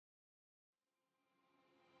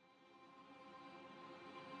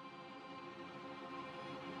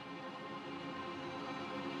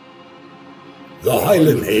The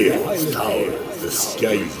Highland Hills tower the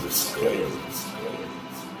skies,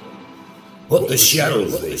 but the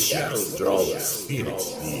shadows they cast draw the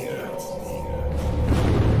spirits near.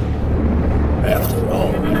 After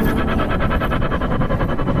all,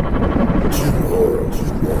 tomorrow.